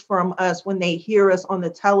language from us when they hear us on the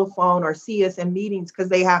telephone or see us in meetings because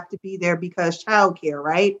they have to be there because childcare,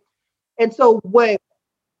 right? And so what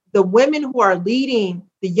the women who are leading,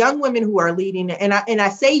 the young women who are leading, and I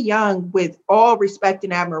say young with all respect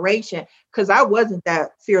and admiration, because I wasn't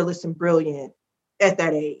that fearless and brilliant at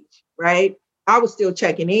that age, right? I was still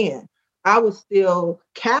checking in. I was still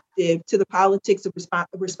captive to the politics of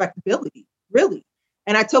respectability, really.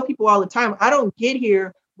 And I tell people all the time, I don't get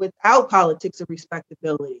here without politics of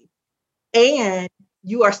respectability. And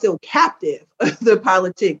you are still captive of the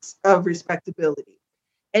politics of respectability.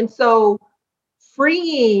 And so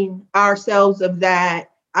freeing ourselves of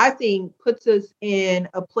that, I think, puts us in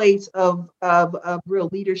a place of real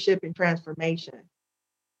leadership and transformation.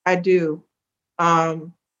 I do.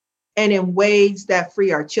 And in ways that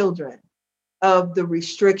free our children of the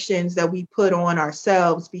restrictions that we put on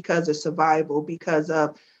ourselves because of survival, because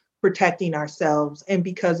of protecting ourselves, and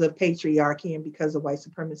because of patriarchy and because of white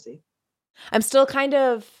supremacy. I'm still kind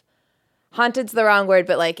of haunted's the wrong word,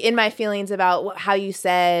 but like in my feelings about how you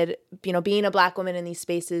said, being a Black woman in these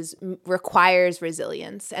spaces requires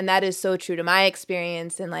resilience. And that is so true to my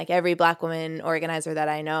experience and like every Black woman organizer that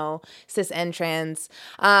I know, cis and trans,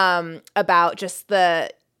 about just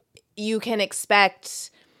you can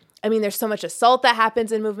expect, there's so much assault that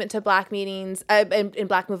happens in movement to Black meetings, in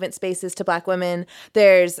Black movement spaces to Black women.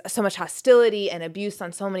 There's so much hostility and abuse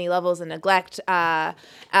on so many levels and neglect. And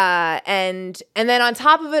then on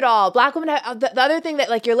top of it all, Black women, the other thing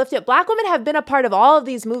that like you're lifted, Black women have been a part of all of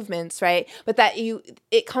these movements, right? But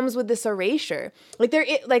it comes with this erasure. Like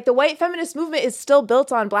the white feminist movement is still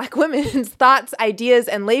built on Black women's thoughts, ideas,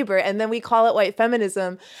 and labor. And then we call it white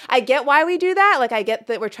feminism. I get why we do that. Like I get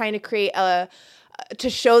that we're trying to create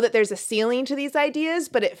to show that there's a ceiling to these ideas,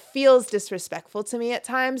 but it feels disrespectful to me at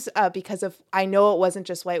times because I know it wasn't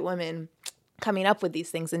just white women coming up with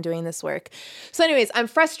these things and doing this work. So anyways, I'm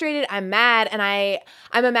frustrated, I'm mad, and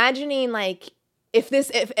I'm imagining like if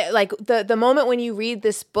the moment when you read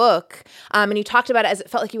this book and you talked about it as it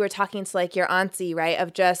felt like you were talking to like your auntie, right?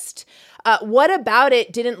 Of just what about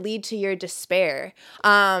it didn't lead to your despair?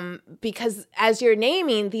 Because as you're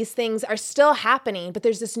naming, these things are still happening, but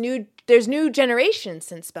there's new generations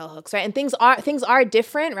since bell hooks, right? And things are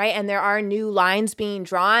different, right? And there are new lines being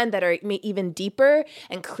drawn that are even deeper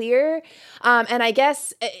and clearer. And I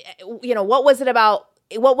guess what was it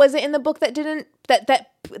in the book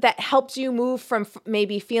that helped you move from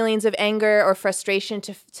maybe feelings of anger or frustration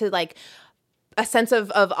to like a sense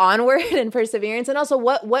of onward and perseverance? And also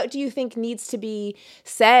what do you think needs to be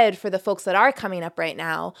said for the folks that are coming up right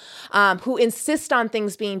now, who insist on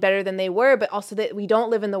things being better than they were, but also that we don't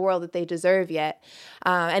live in the world that they deserve yet?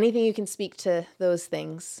 Anything you can speak to those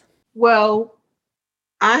things? Well,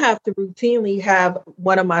 I have to routinely have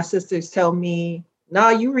one of my sisters tell me, no,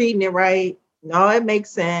 you reading it right. No, it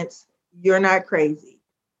makes sense. You're not crazy.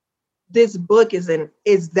 This book is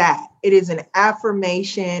that. It is an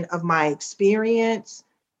affirmation of my experience.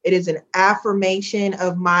 It is an affirmation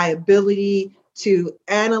of my ability to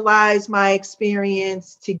analyze my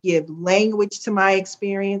experience, to give language to my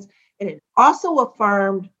experience. And it also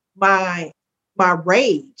affirmed my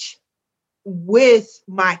rage with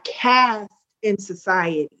my caste in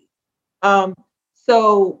society.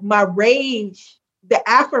 So my rage, the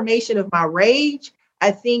affirmation of my rage,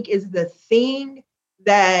 I think is the thing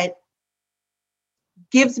that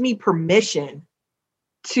gives me permission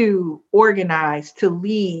to organize, to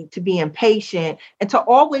lead, to be impatient, and to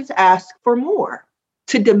always ask for more,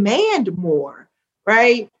 to demand more,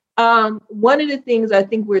 right? One of the things I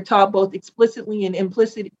think we're taught both explicitly and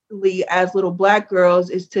implicitly as little Black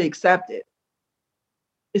girls is to accept it,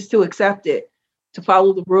 to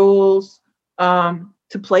follow the rules,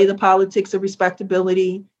 to play the politics of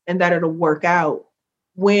respectability, and that it'll work out,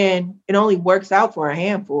 when it only works out for a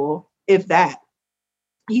handful, if that.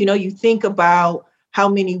 You think about how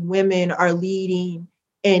many women are leading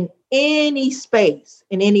in any space,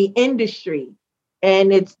 in any industry,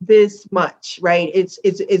 and it's this much, right?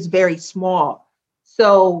 It's very small.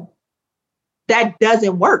 So that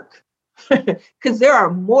doesn't work, because there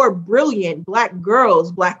are more brilliant Black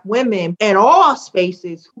girls, Black women in all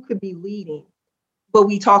spaces who could be leading, but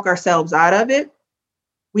we talk ourselves out of it.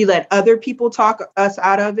 We let other people talk us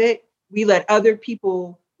out of it. We let other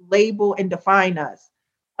people label and define us.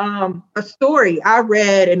 A story, I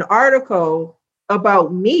read an article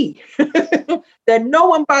about me that no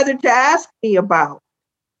one bothered to ask me about,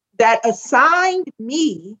 that assigned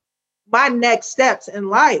me my next steps in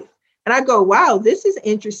life. And I go, wow, this is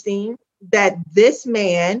interesting that this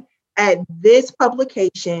man at this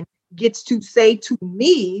publication gets to say to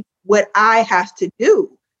me what I have to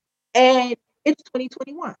do. And it's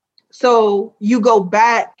 2021. So you go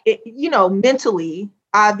back, mentally,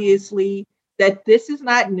 obviously, that this is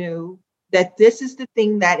not new, that this is the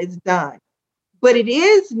thing that is done. But it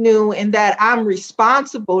is new in that I'm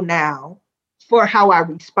responsible now for how I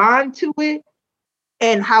respond to it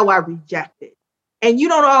and how I reject it. And you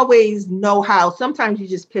don't always know how. Sometimes you're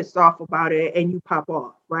just pissed off about it and you pop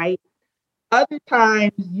off, right? Other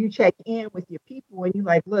times you check in with your people and you're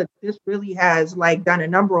like, look, this really has done a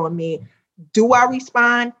number on me. Do I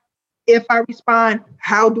respond? If I respond,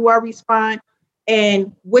 how do I respond?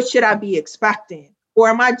 And what should I be expecting? Or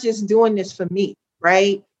am I just doing this for me,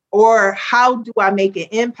 right? Or how do I make an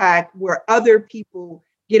impact where other people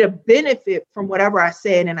get a benefit from whatever I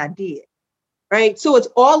said and I did, right? So it's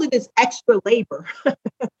all of this extra labor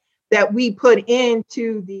that we put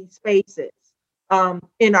into these spaces,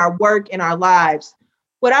 in our work, in our lives.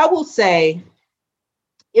 What I will say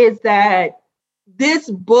is that this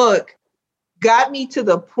book got me to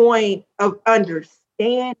the point of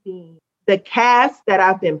understanding the caste that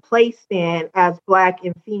I've been placed in as Black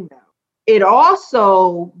and female. It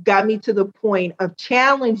also got me to the point of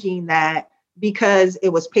challenging that because it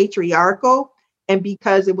was patriarchal and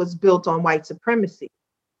because it was built on white supremacy.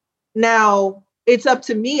 Now, it's up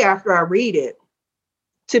to me after I read it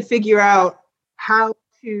to figure out how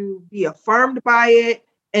to be affirmed by it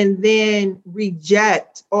and then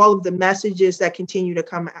reject all of the messages that continue to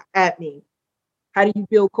come at me. How do you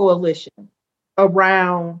build coalition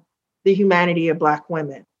around the humanity of Black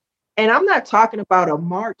women? And I'm not talking about a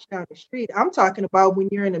march down the street. I'm talking about when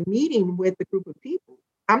you're in a meeting with a group of people.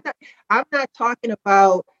 I'm not talking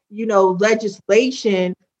about,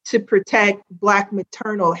 legislation to protect Black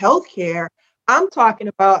maternal health care. I'm talking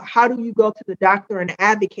about how do you go to the doctor and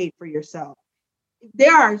advocate for yourself?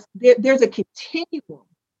 There's a continuum,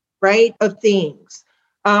 right, of things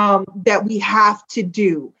that we have to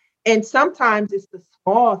do. And sometimes it's the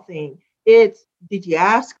small thing. It's, did you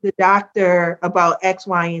ask the doctor about X,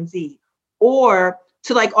 Y, and Z? Or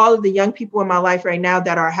to all of the young people in my life right now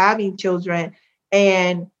that are having children,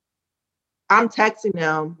 and I'm texting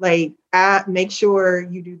them, make sure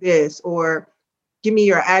you do this, or give me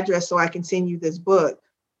your address so I can send you this book.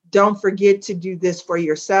 Don't forget to do this for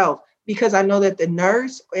yourself, because I know that the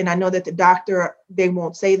nurse and I know that the doctor, they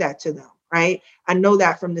won't say that to them, right? I know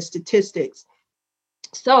that from the statistics.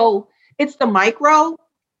 So it's the micro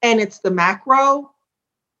and it's the macro.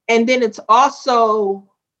 And then it's also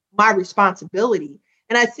my responsibility.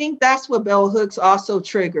 And I think that's what bell hooks also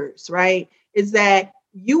triggers, right? Is that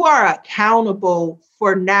you are accountable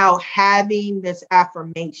for now having this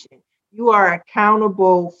affirmation. You are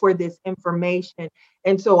accountable for this information.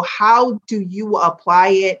 And so how do you apply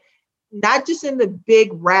it? Not just in the big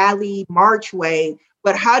rally march way,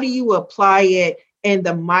 but how do you apply it in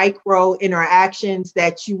the micro interactions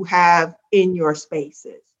that you have in your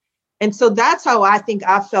spaces? And so that's how I think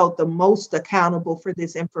I felt the most accountable for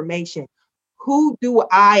this information. Who do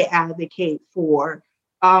I advocate for?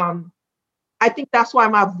 I think that's why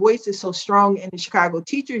my voice is so strong in the Chicago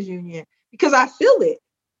Teachers Union, because I feel it,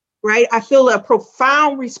 right? I feel a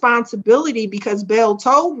profound responsibility because Bell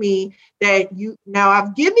told me that now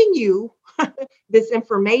I've given you this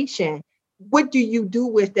information. What do you do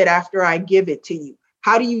with it after I give it to you?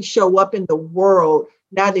 How do you show up in the world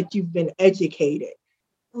now that you've been educated?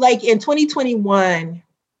 In 2021,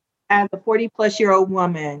 as a 40-plus-year-old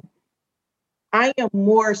woman, I am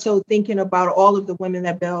more so thinking about all of the women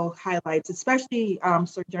that Bell highlights, especially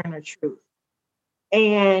Sojourner Truth,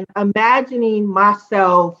 and imagining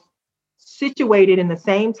myself situated in the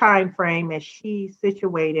same time frame as she's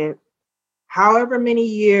situated, however many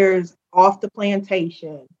years off the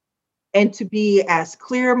plantation, and to be as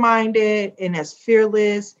clear-minded and as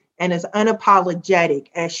fearless and as unapologetic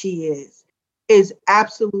as she is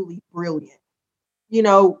absolutely brilliant. You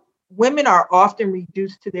know, women are often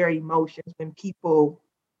reduced to their emotions when people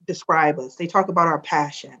describe us. They talk about our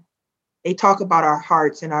passion. They talk about our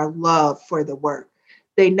hearts and our love for the work.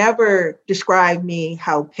 They never describe me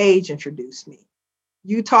how Paige introduced me.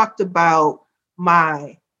 You talked about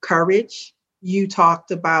my courage. You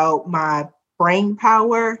talked about my brain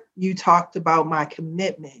power. You talked about my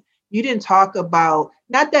commitment. You didn't talk about,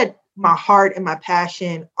 not that my heart and my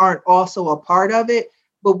passion aren't also a part of it,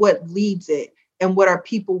 but what leads it and what are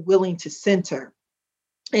people willing to center.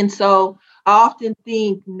 And so I often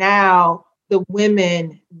think now the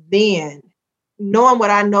women then, knowing what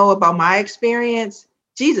I know about my experience,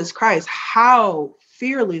 Jesus Christ, how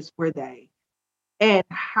fearless were they? And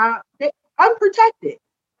how they unprotected.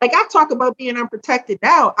 Like I talk about being unprotected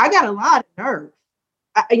now. I got a lot of nerve.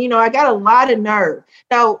 I got a lot of nerve.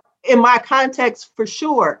 Now, in my context, for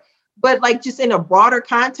sure, but like just in a broader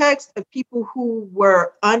context of people who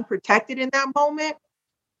were unprotected in that moment,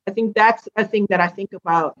 I think that's a thing that I think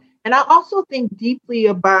about. And I also think deeply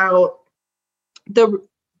about the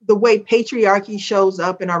way patriarchy shows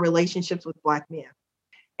up in our relationships with Black men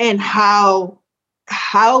and how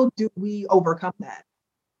do we overcome that?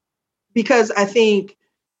 Because I think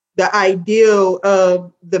the ideal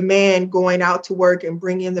of the man going out to work and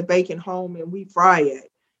bringing the bacon home and we fry it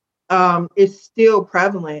is still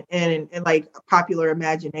prevalent in like popular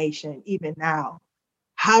imagination even now.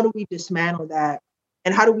 How do we dismantle that?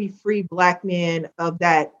 And how do we free Black men of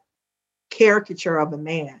that caricature of a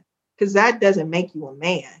man? Because that doesn't make you a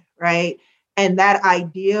man, right? And that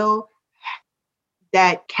ideal,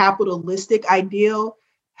 that capitalistic ideal,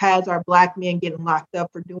 has our Black men getting locked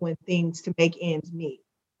up for doing things to make ends meet,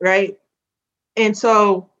 right? And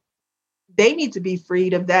so they need to be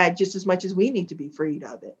freed of that just as much as we need to be freed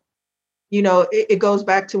of it. You know, it goes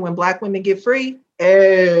back to when Black women get free,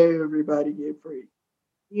 everybody get free.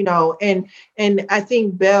 You know, and I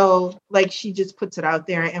think Belle, like she just puts it out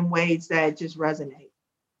there in ways that just resonate.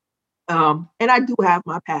 And I do have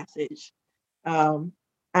my passage.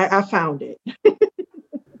 I found it.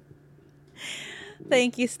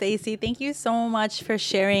 Thank you, Stacy. Thank you so much for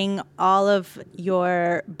sharing all of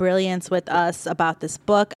your brilliance with us about this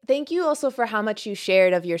book. Thank you also for how much you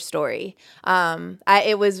shared of your story.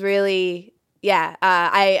 It was really,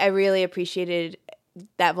 I really appreciated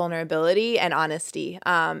that vulnerability and honesty.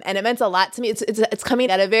 And it meant a lot to me. It's coming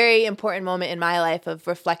at a very important moment in my life of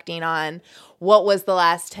reflecting on what was the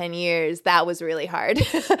last 10 years. That was really hard.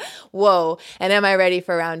 Whoa. And am I ready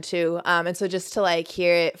for round two? And so just to like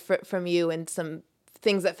hear it from you and some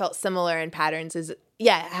things that felt similar in patterns is,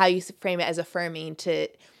 how you frame it as affirming to,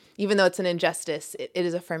 even though it's an injustice, it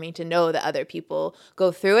is affirming to know that other people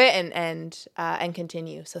go through it and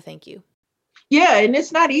continue. So thank you. Yeah, and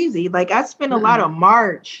it's not easy. Like I spent a lot of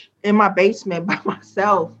March in my basement by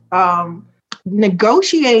myself,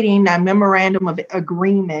 negotiating that memorandum of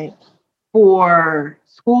agreement for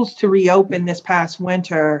schools to reopen this past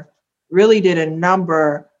winter really did a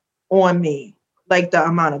number on me. Like the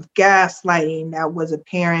amount of gaslighting that was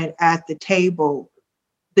apparent at the table,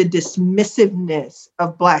 the dismissiveness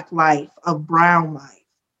of Black life, of brown life,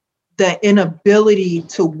 the inability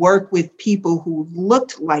to work with people who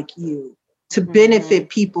looked like you, to benefit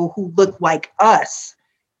people who look like us.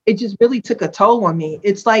 It just really took a toll on me.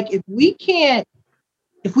 It's like if we can't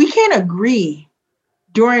agree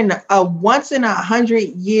during a once in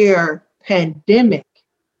 100-year pandemic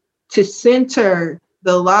to center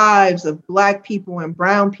the lives of Black people and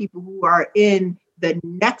brown people who are in the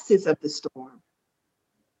nexus of the storm,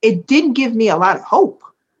 it didn't give me a lot of hope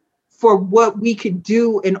for what we could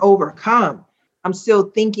do and overcome. I'm still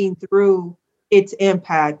thinking through its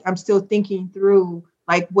impact. I'm still thinking through,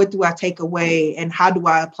 like, what do I take away and how do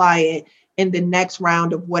I apply it in the next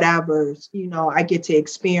round of whatever's, I get to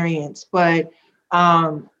experience. But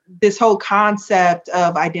this whole concept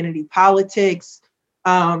of identity politics,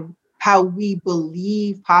 how we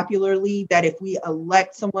believe popularly that if we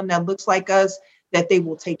elect someone that looks like us, that they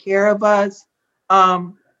will take care of us.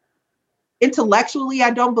 Intellectually, I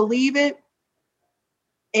don't believe it.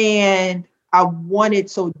 And I wanted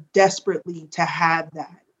so desperately to have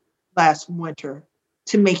that last winter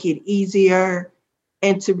to make it easier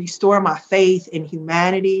and to restore my faith in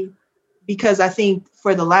humanity, because I think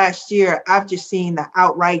for the last year, I've just seen the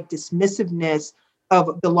outright dismissiveness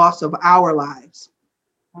of the loss of our lives.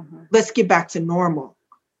 Let's get back to normal.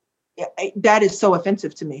 That is so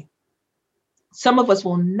offensive to me. Some of us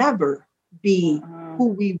will never be who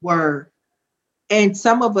we were. And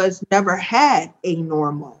some of us never had a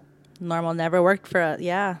normal. Normal never worked for us.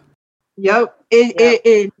 Yeah. Yep.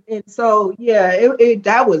 And so,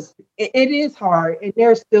 it is hard. And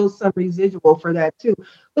there's still some residual for that too.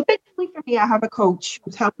 But thankfully for me, I have a coach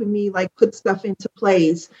who's helping me like put stuff into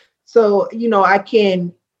place. So, I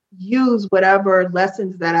can use whatever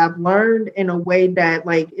lessons that I've learned in a way that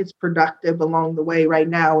like it's productive along the way. Right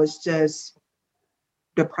now, it's just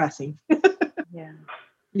depressing.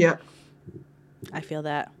 Yeah. I feel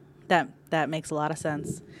that. That makes a lot of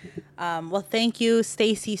sense. Well, thank you,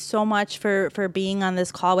 Stacy, so much for being on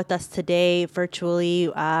this call with us today virtually.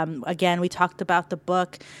 Again, we talked about the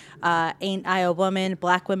book, Ain't I a Woman?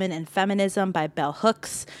 Black Women and Feminism by Bell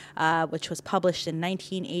Hooks, which was published in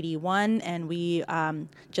 1981. And we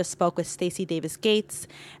just spoke with Stacy Davis Gates.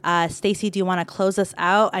 Stacy, do you want to close us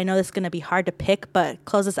out? I know this is going to be hard to pick, but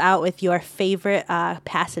close us out with your favorite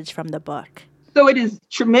passage from the book. So it is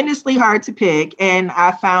tremendously hard to pick, and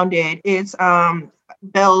I found it. It's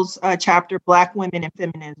Bell's chapter, Black Women and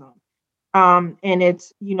Feminism. And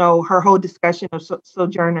it's, her whole discussion of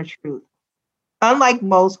Sojourner Truth. Unlike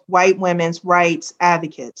most white women's rights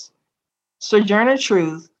advocates, Sojourner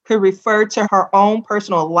Truth could refer to her own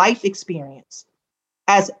personal life experience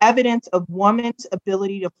as evidence of woman's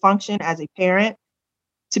ability to function as a parent,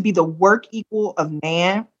 to be the work equal of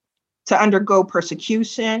man, to undergo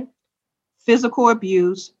persecution, physical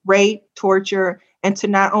abuse, rape, torture, and to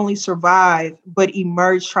not only survive, but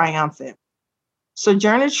emerge triumphant.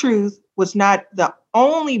 Sojourner Truth was not the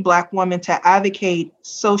only Black woman to advocate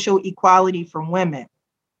social equality for women.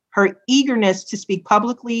 Her eagerness to speak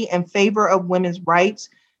publicly in favor of women's rights,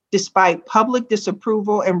 despite public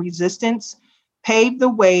disapproval and resistance, paved the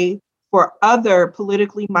way for other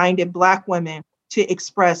politically minded Black women to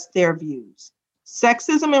express their views.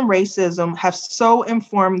 Sexism and racism have so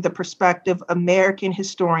informed the perspective of American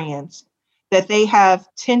historians that they have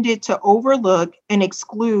tended to overlook and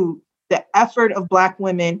exclude the effort of Black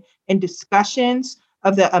women in discussions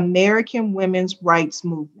of the American women's rights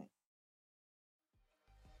movement.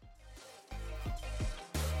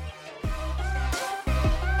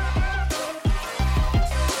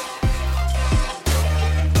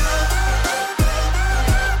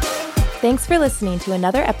 Thanks for listening to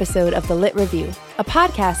another episode of The Lit Review, a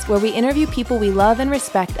podcast where we interview people we love and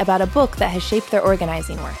respect about a book that has shaped their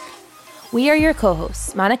organizing work. We are your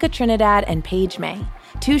co-hosts, Monica Trinidad and Paige May,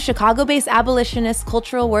 two Chicago-based abolitionists,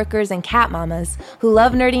 cultural workers, and cat mamas who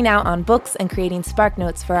love nerding out on books and creating spark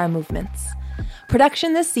notes for our movements.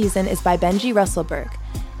 Production this season is by Benji Russellberg.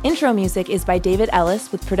 Intro music is by David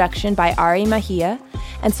Ellis with production by Ari Mahia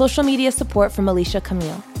and social media support from Alicia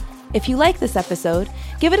Camille. If you like this episode,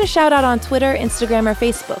 give it a shout out on Twitter, Instagram, or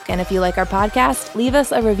Facebook. And if you like our podcast, leave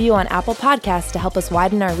us a review on Apple Podcasts to help us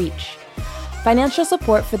widen our reach. Financial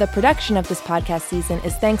support for the production of this podcast season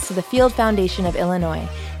is thanks to the Field Foundation of Illinois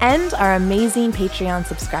and our amazing Patreon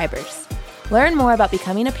subscribers. Learn more about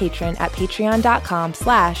becoming a patron at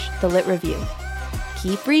patreon.com/thelitReview.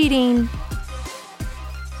 Keep reading.